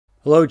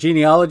Hello,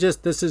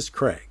 genealogist. This is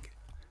Craig,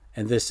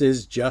 and this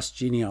is Just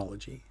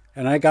Genealogy.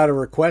 And I got a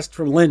request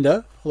from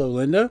Linda, hello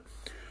Linda,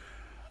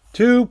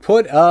 to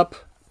put up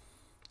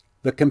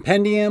the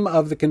Compendium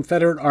of the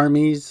Confederate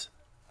Armies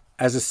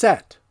as a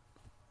set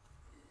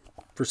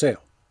for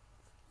sale.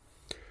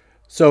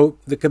 So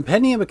the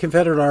Compendium of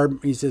Confederate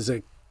Armies is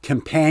a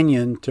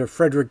companion to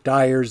Frederick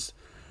Dyer's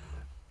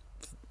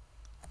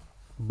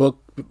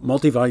book,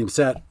 multi-volume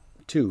set,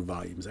 2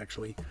 volumes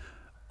actually,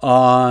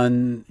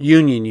 on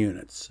Union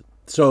units.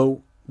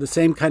 So the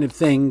same kind of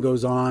thing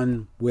goes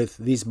on with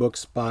these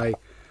books by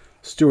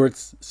Stuart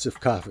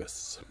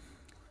Sifkakus.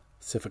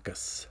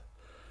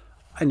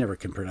 I never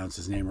can pronounce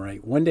his name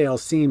right. One day I'll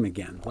see him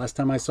again. Last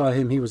time I saw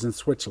him, he was in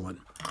Switzerland,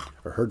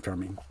 or heard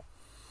from him.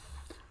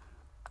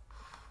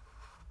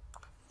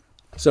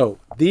 So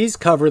these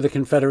cover the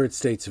Confederate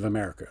States of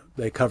America.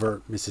 They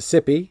cover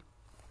Mississippi.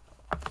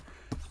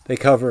 They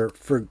cover,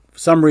 for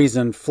some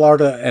reason,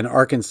 Florida and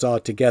Arkansas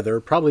together,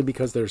 probably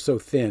because they're so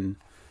thin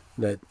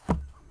that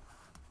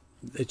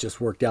it just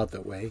worked out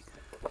that way.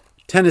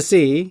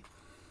 Tennessee,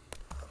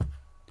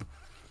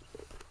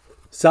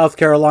 South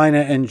Carolina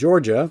and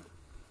Georgia,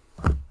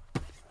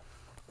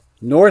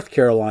 North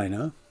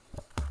Carolina,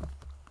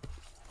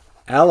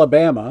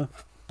 Alabama,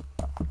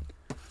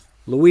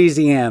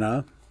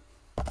 Louisiana,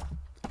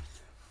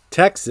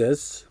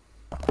 Texas,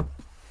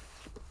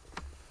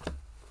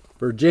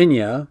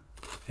 Virginia,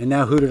 and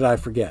now who did I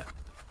forget?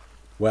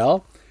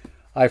 Well,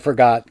 I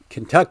forgot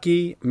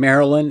Kentucky,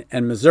 Maryland,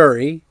 and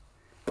Missouri,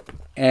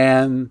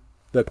 and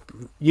the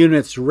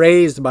units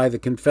raised by the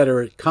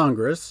Confederate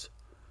Congress,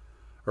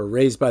 or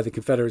raised by the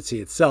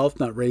Confederacy itself,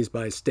 not raised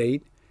by a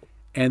state,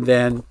 and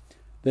then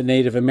the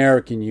Native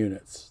American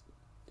units,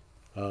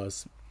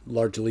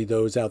 largely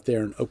those out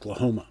there in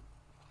Oklahoma.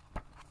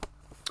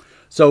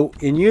 So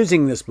in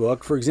using this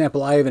book, for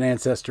example, I have an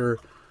ancestor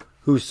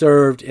who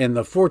served in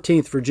the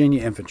 14th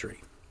Virginia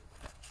Infantry.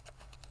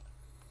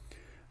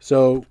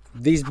 So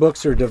these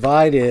books are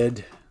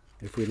divided,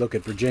 if we look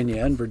at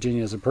Virginia, and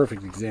Virginia is a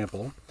perfect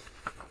example.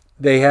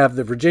 They have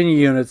the Virginia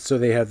units, so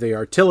they have the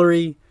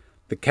artillery,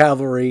 the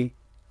cavalry,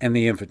 and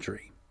the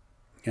infantry.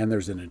 And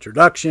there's an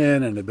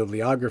introduction and a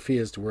bibliography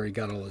as to where he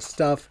got all his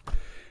stuff.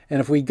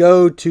 And if we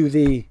go to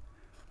the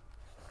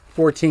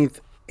 14th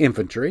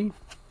Infantry,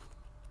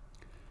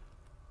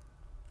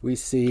 we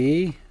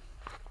see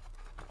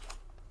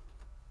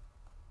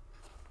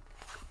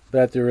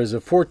that there is a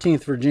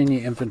 14th Virginia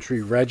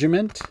Infantry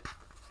Regiment,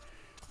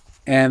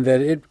 and that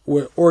it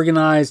was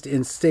organized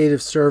in state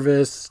of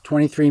service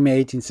 23 May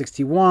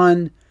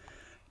 1861,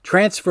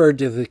 transferred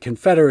to the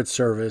Confederate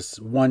service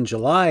 1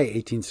 July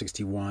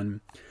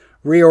 1861,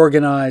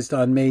 reorganized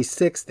on May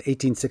 6,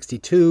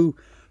 1862,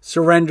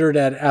 surrendered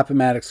at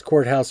Appomattox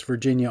Courthouse,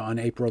 Virginia on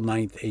April 9,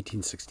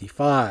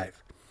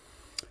 1865.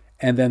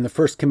 And then the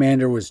first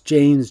commander was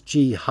James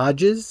G.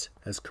 Hodges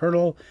as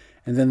colonel,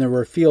 and then there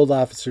were field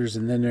officers,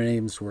 and then their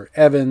names were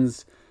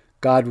Evans,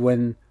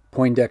 Godwin,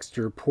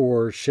 Poindexter,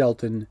 Poor,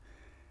 Shelton,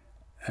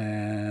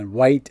 and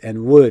White,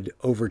 and Wood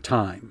over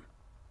time.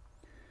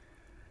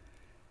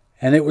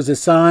 And it was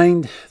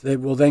assigned,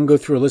 that will then go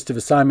through a list of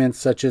assignments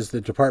such as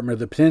the Department of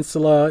the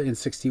Peninsula in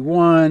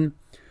 61,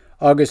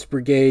 August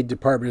Brigade,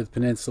 Department of the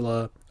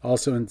Peninsula,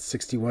 also in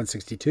 61,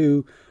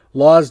 62,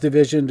 Laws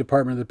Division,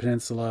 Department of the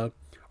Peninsula,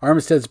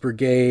 Armistead's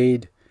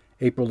Brigade,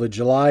 April to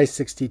July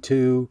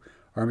 62,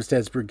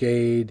 Armistead's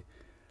Brigade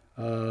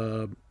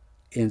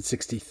in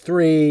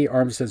 63,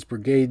 Armistead's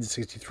Brigade in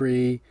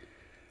 63,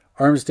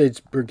 Armistead's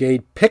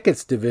Brigade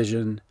Pickett's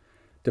Division,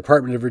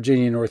 Department of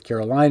Virginia, North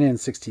Carolina in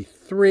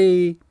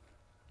 63,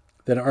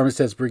 then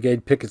Armistead's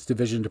Brigade Pickett's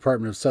Division,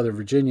 Department of Southern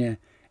Virginia,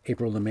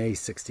 April to May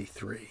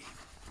 63.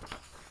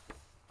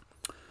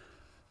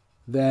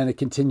 Then it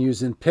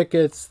continues in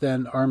Pickett's,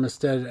 then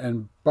Armistead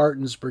and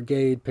Barton's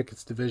Brigade,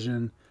 Pickett's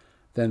Division,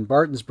 then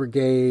Barton's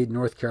Brigade,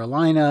 North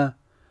Carolina,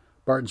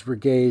 Barton's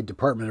Brigade,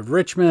 Department of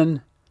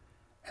Richmond,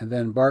 and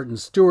then Barton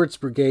Stewart's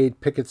Brigade,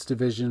 Pickett's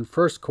Division,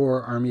 1st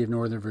Corps, Army of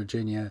Northern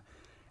Virginia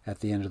at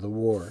the end of the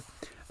war.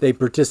 They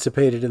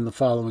participated in the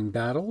following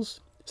battles: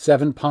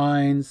 Seven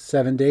Pines,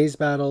 7 Days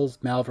battles,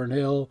 Malvern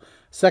Hill,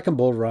 Second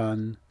Bull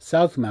Run,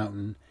 South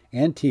Mountain,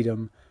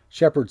 Antietam,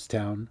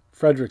 Shepherdstown,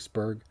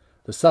 Fredericksburg,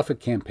 the Suffolk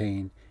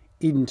Campaign,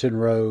 Edenton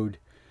Road,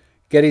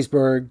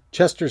 Gettysburg,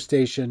 Chester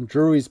Station,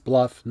 Drury's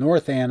Bluff,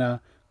 North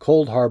Anna,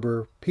 Cold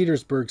Harbor,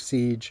 Petersburg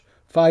Siege,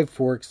 Five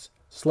Forks,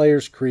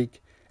 Slayer's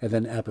Creek, and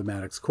then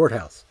Appomattox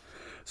Courthouse.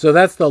 So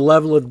that's the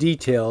level of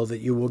detail that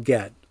you will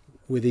get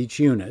with each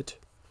unit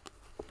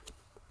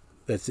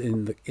that's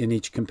in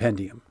each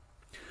compendium.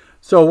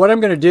 So what I'm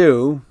going to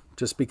do,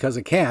 just because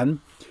I can,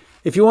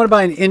 if you want to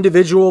buy an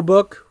individual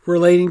book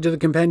relating to the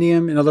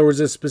compendium, in other words,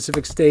 a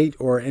specific state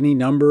or any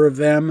number of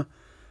them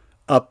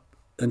up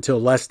until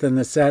less than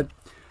the set,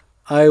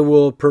 I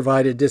will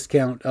provide a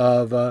discount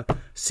of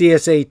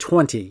CSA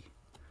 20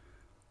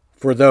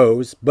 for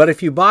those. But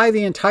if you buy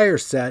the entire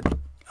set,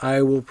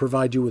 I will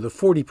provide you with a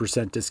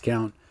 40%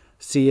 discount,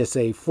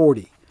 CSA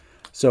 40.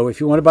 So if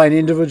you want to buy an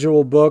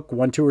individual book,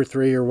 1, 2, or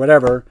 3, or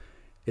whatever,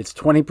 it's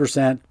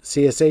 20%,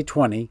 CSA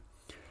 20.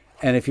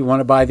 And if you want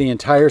to buy the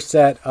entire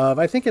set of,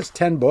 I think it's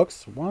 10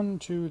 books, 1,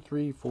 2,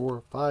 3,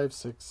 4, 5,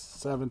 6,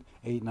 7,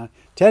 8, 9,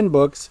 10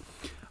 books,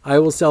 I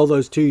will sell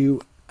those to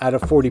you at a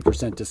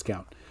 40%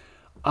 discount.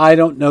 I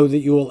don't know that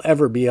you will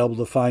ever be able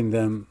to find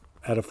them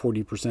at a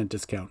 40%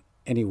 discount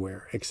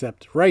anywhere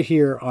except right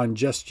here on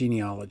Just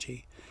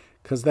Genealogy,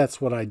 because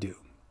that's what I do.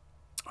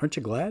 Aren't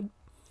you glad?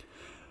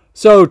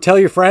 So tell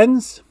your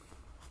friends.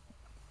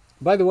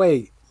 By the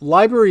way,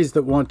 libraries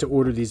that want to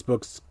order these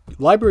books,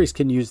 libraries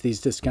can use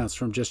these discounts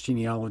from Just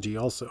Genealogy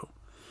also.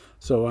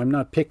 So I'm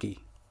not picky.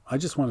 I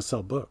just want to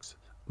sell books.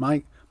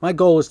 My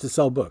goal is to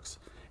sell books.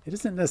 It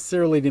isn't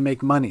necessarily to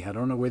make money. I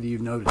don't know whether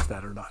you've noticed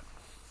that or not.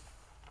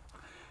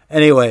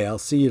 Anyway, I'll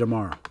see you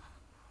tomorrow.